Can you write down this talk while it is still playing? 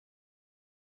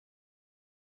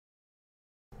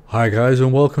Hi guys,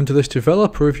 and welcome to this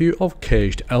developer review of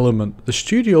Caged Element, the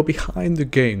studio behind the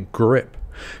game Grip.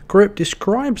 Grip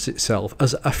describes itself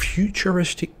as a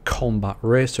futuristic combat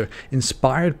racer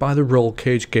inspired by the roll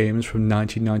cage games from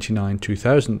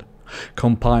 1999-2000.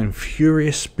 Combine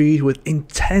furious speed with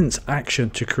intense action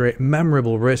to create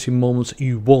memorable racing moments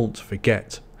you won't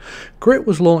forget. Grip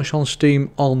was launched on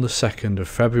Steam on the 2nd of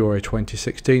February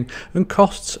 2016 and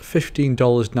costs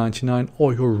 $15.99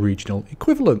 or your regional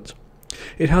equivalent.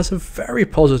 It has a very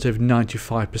positive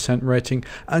 95% rating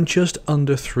and just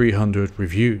under 300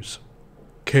 reviews.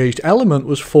 Caged Element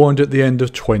was formed at the end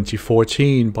of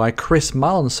 2014 by Chris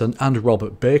Mallinson and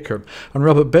Robert Baker, and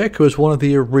Robert Baker was one of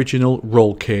the original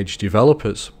roll cage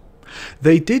developers.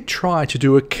 They did try to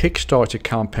do a Kickstarter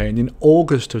campaign in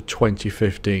August of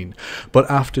 2015,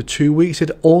 but after 2 weeks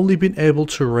had only been able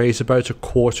to raise about a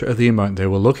quarter of the amount they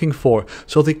were looking for,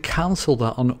 so they cancelled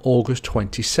that on August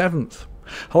 27th.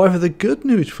 However, the good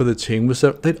news for the team was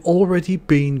that they'd already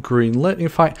been greenlit. In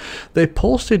fact, they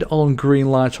posted on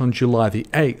Greenlight on July the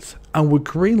 8th and were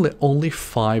greenlit only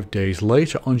 5 days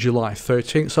later on July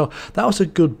 13th, so that was a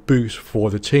good boost for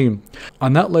the team.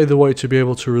 And that laid the way to be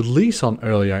able to release on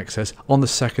Early Access on the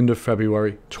 2nd of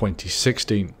February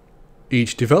 2016.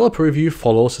 Each developer review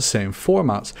follows the same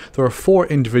formats. There are 4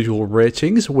 individual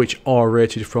ratings, which are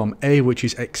rated from A, which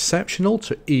is exceptional,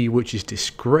 to E, which is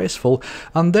disgraceful,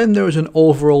 and then there is an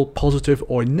overall positive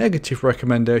or negative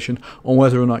recommendation on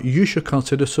whether or not you should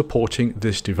consider supporting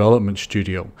this development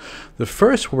studio. The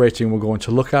first rating we're going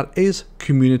to look at is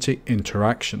community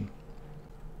interaction.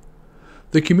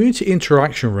 The community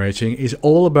interaction rating is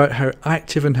all about how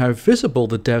active and how visible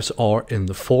the devs are in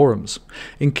the forums.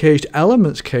 In Caged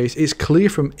Element's case, it's clear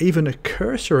from even a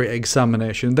cursory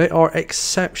examination they are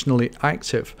exceptionally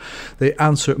active. They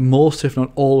answer most if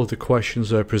not all of the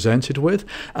questions they're presented with,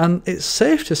 and it's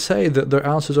safe to say that their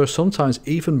answers are sometimes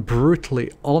even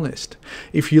brutally honest.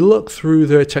 If you look through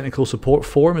their technical support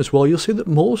forum as well, you'll see that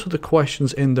most of the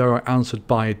questions in there are answered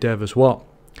by a dev as well.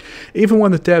 Even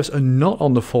when the devs are not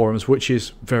on the forums, which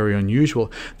is very unusual,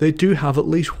 they do have at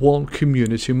least one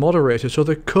community moderator, so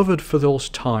they're covered for those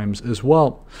times as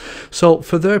well. So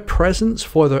for their presence,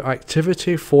 for their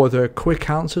activity, for their quick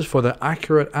answers, for their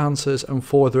accurate answers, and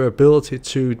for their ability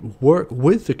to work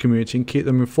with the community and keep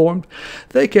them informed,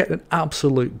 they get an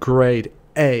absolute grade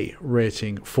A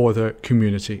rating for their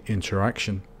community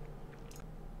interaction.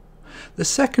 The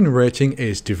second rating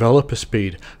is developer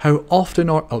speed. How often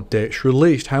are updates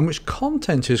released? How much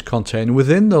content is contained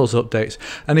within those updates?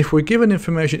 And if we're given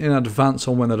information in advance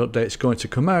on when that update is going to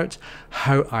come out,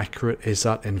 how accurate is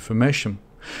that information?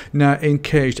 Now, in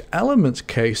Caged Element's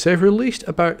case, they've released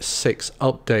about 6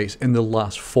 updates in the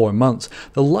last 4 months.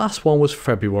 The last one was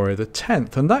February the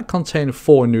 10th, and that contained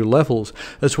 4 new levels,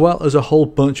 as well as a whole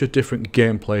bunch of different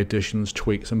gameplay additions,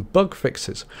 tweaks, and bug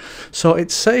fixes. So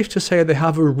it's safe to say they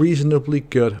have a reasonably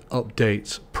good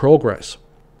updates progress.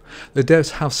 The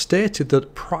devs have stated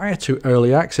that prior to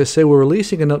early access they were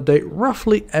releasing an update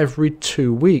roughly every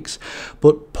 2 weeks,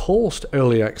 but post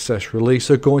early access release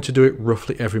they're going to do it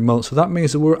roughly every month, so that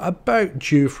means that we're about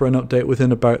due for an update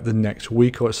within about the next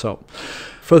week or so.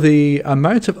 For the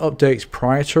amount of updates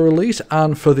prior to release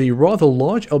and for the rather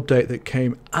large update that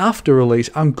came after release,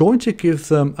 I'm going to give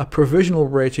them a provisional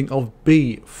rating of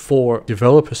B for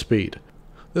developer speed.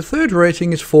 The third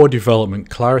rating is for development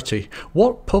clarity.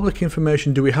 What public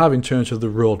information do we have in terms of the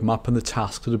roadmap and the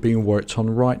tasks that are being worked on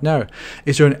right now?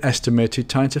 Is there an estimated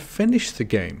time to finish the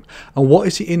game? And what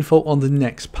is the info on the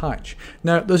next patch?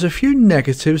 Now, there's a few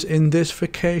negatives in this for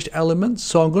Caged Elements,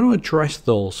 so I'm going to address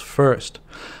those first.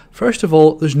 First of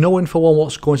all, there's no info on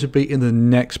what's going to be in the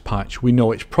next patch. We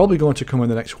know it's probably going to come in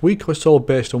the next week or so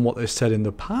based on what they've said in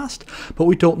the past, but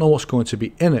we don't know what's going to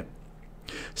be in it.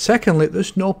 Secondly,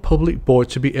 there's no public board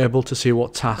to be able to see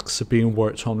what tasks are being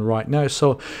worked on right now,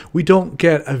 so we don't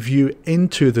get a view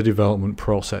into the development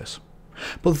process.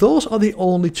 But those are the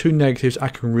only 2 negatives I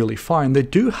can really find. They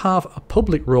do have a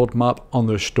public roadmap on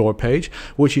their store page,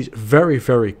 which is very,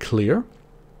 very clear.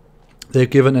 They've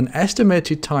given an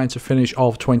estimated time to finish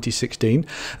of 2016,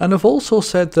 and have also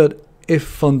said that if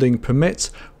funding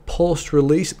permits,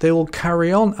 post-release they will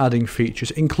carry on adding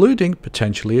features, including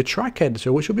potentially a track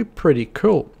editor, which will be pretty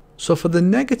cool. So for the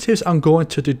negatives I'm going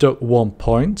to deduct 1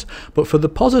 point, but for the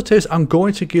positives I'm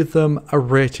going to give them a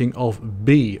rating of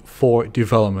B for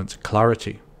development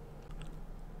clarity.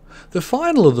 The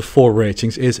final of the 4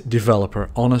 ratings is developer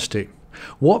honesty.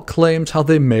 What claims have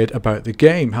they made about the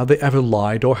game? Have they ever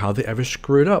lied or have they ever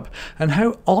screwed up? And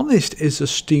how honest is the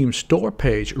Steam store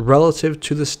page relative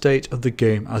to the state of the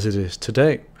game as it is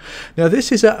today? Now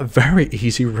this is a very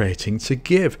easy rating to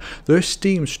give. Their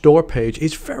Steam store page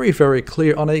is very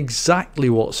clear on exactly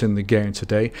what's in the game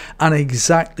today and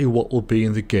exactly what will be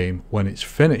in the game when it's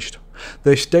finished.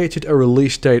 They stated a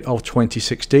release date of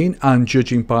 2016, and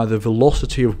judging by the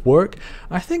velocity of work,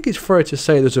 I think it's fair to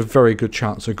say there's a very good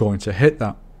chance they're going to hit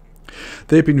that.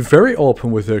 They've been very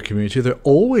open with their community, they're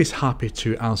always happy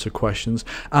to answer questions,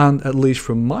 and at least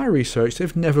from my research,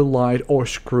 they've never lied or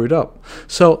screwed up.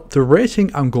 So the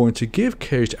rating I'm going to give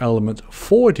Caged Element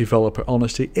for developer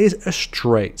honesty is a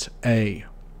straight A.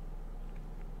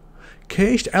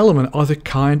 Caged Element are the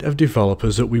kind of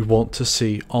developers that we want to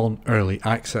see on early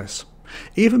access.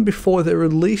 Even before they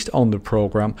released on the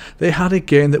program, they had a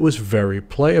game that was very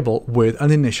playable with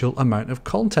an initial amount of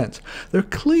content. They're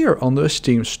clear on their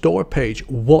Steam store page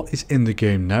what is in the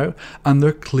game now, and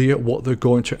they're clear what they're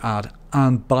going to add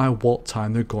and by what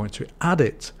time they're going to add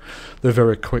it. They're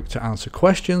very quick to answer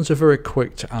questions, they're very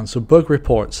quick to answer bug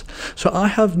reports. So I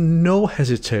have no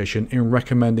hesitation in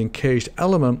recommending Caged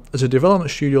Element as a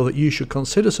development studio that you should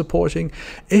consider supporting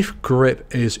if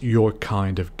Grip is your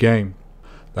kind of game.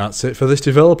 That's it for this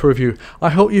developer review. I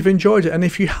hope you've enjoyed it, and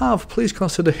if you have, please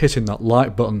consider hitting that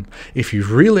like button. If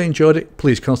you've really enjoyed it,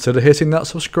 please consider hitting that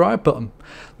subscribe button.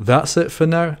 That's it for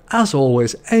now. As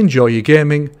always, enjoy your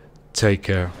gaming. Take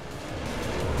care.